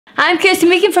I'm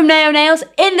Kirsty from Naio Nails.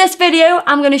 In this video,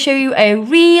 I'm going to show you a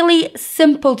really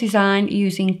simple design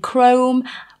using chrome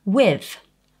with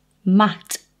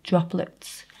matte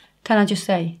droplets. Can I just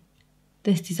say,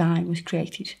 this design was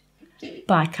created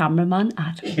by cameraman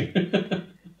Adam.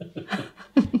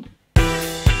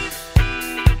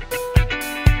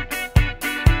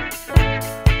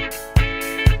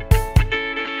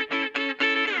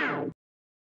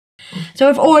 So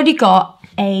I've already got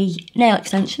a nail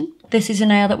extension. This is a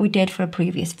nail that we did for a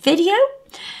previous video.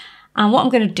 And what I'm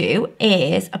going to do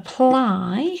is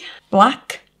apply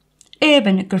black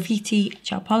Urban Graffiti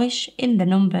gel polish in the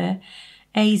number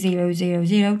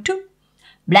A0002.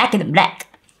 Blacker than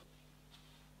black.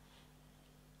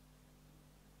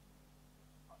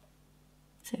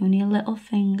 It's only a little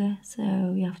finger,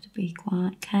 so you have to be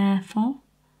quite careful.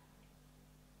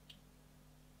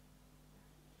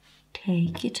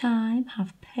 Take your time,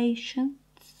 have patience.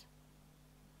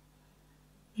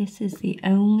 This is the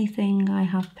only thing I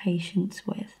have patience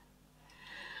with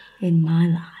in my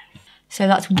life. So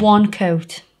that's one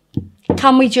coat.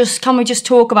 Can we just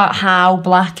talk about how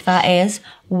black that is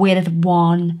with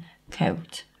one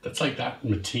coat? That's like that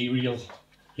material,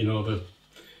 you know,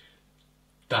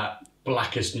 that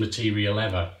blackest material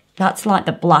ever. That's like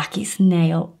the blackest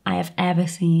nail I have ever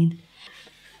seen.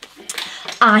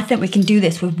 I think we can do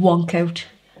this with one coat.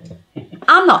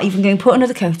 I'm not even going to put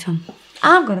another coat on.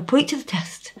 I'm going to put it to the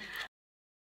test.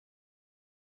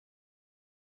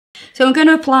 So I'm going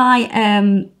to apply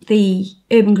the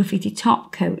Urban Graffiti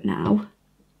top coat now.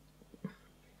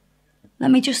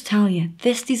 Let me just tell you,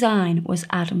 this design was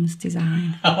Adam's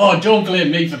design. Oh, don't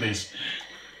blame me for this.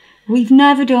 We've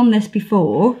never done this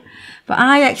before, but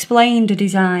I explained a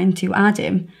design to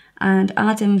Adam, and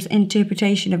Adam's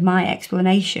interpretation of my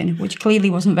explanation, which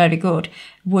clearly wasn't very good,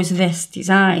 was this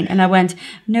design. And I went,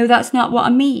 no, that's not what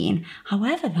I mean.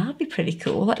 However, that'd be pretty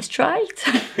cool. Let's try it.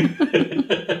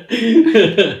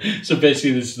 So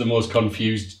basically this is the most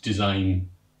confused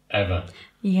design ever.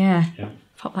 Yeah.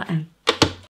 Pop that in.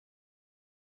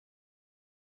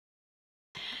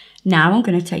 Now I'm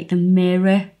going to take the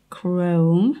mirror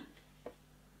chrome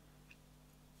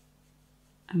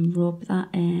and rub that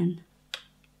in.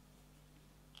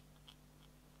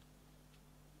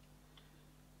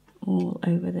 All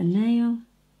over the nail.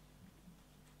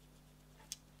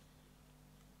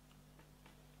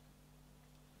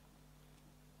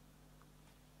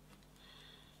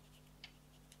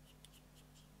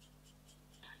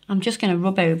 I'm just going to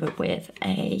rub over with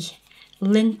a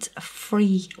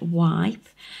lint-free wipe.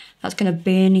 That's going to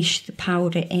burnish the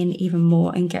powder in even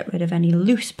more and get rid of any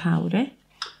loose powder.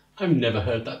 I've never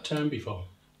heard that term before.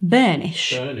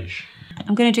 Burnish. Burnish.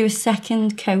 I'm going to do a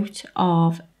second coat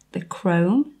of the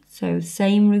chrome. So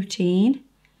same routine.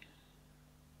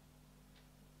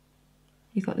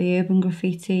 You've got the Urban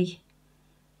Graffiti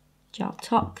gel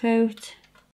top coat.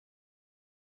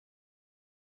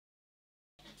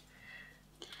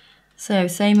 So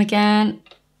same again.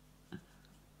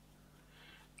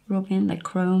 Rubbing the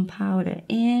chrome powder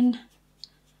in.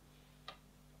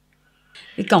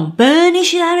 We're going to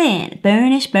burnish that in.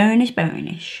 Burnish, burnish,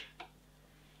 burnish.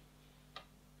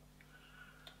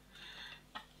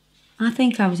 I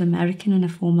think I was American in a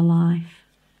former life.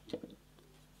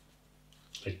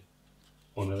 Like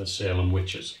one of the Salem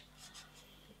witches.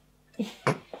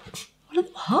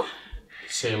 What?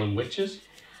 Salem witches?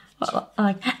 What,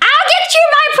 like, I'll get you,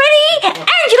 my pretty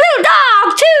angry little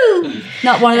dog, too!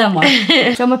 Not one of them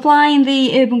ones. So I'm applying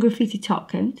the Urban Graffiti top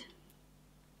coat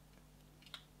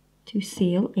to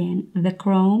seal in the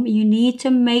chrome. You need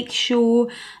to make sure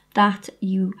that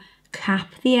you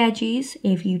cap the edges.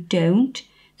 If you don't,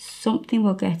 something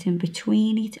will get in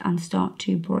between it and start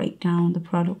to break down the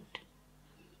product.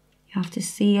 You have to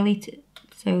seal it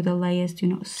so the layers do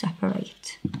not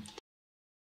separate.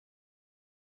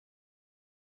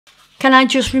 Can I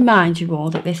just remind you all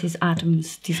that this is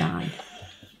Adam's design?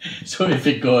 So if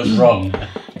it goes wrong...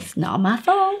 It's not my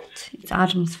fault. It's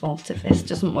Adam's fault if this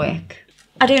doesn't work.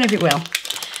 I don't know if it will.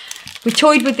 We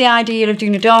toyed with the idea of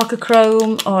doing a darker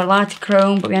chrome or a lighter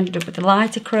chrome, but we ended up with the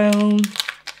lighter chrome.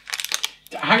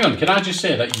 Hang on, can I just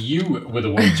say that you were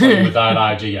the one toying with that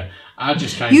idea? I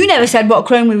just kind You never said what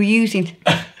chrome we were using.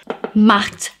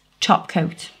 Matte top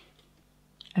coat.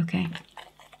 Okay.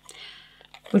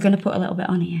 We're going to put a little bit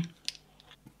on here.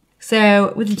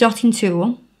 So with the dotting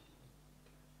tool,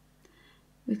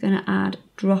 we're going to add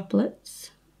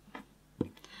droplets.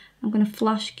 I'm going to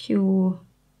flash cure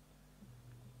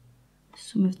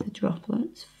some of the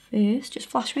droplets first. Just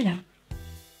flash me down.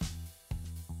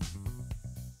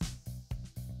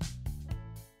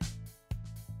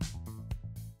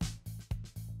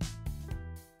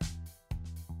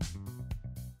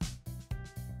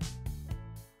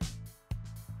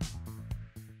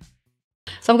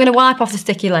 So I'm going to wipe off the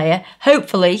sticky layer,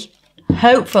 hopefully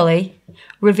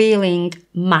revealing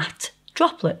matte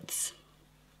droplets.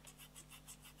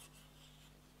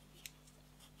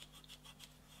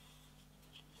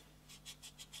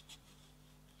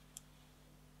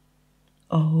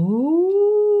 Oh.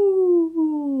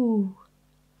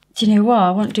 Do you know what?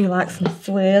 I want to do like some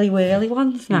swirly whirly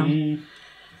ones now.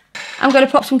 I'm going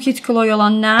to pop some cuticle oil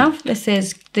on now. This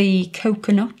is the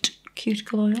coconut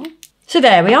cuticle oil. So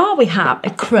there we are. We have a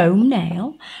chrome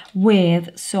nail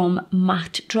with some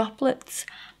matte droplets.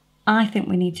 I think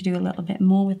we need to do a little bit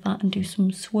more with that and do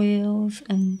some swirls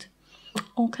and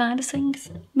all kinds of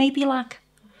things. Maybe like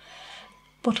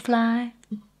butterfly.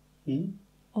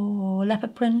 Or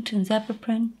leopard print and zebra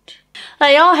print.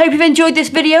 There you are. Hope you've enjoyed this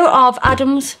video of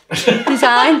Adam's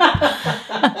design.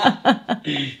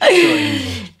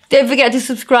 Don't forget to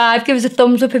subscribe. Give us a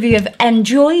thumbs up if you have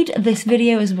enjoyed this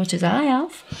video as much as I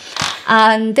have.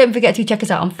 And don't forget to check us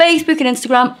out on Facebook and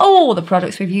Instagram. All the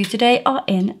products we've used today are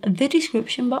in the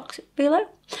description box below.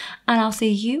 And I'll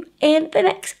see you in the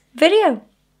next video.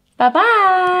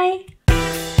 Bye-bye.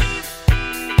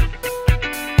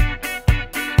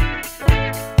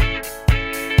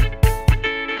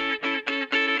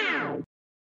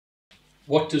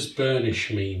 What does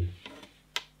burnish mean?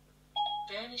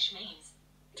 Burnish means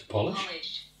To polish?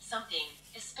 polish something,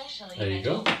 especially There you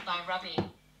metal, go. by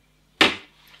rubbing.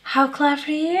 How clever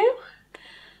are you?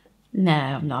 No,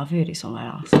 I'm not. I've heard it somewhere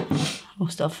else.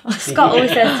 Must have. Scott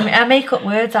always says to me, I make up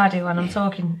words I do when I'm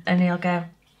talking, and he'll go,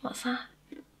 what's that?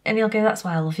 And he'll go, that's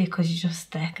why I love you, because you're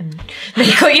just thick and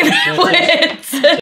make up your words.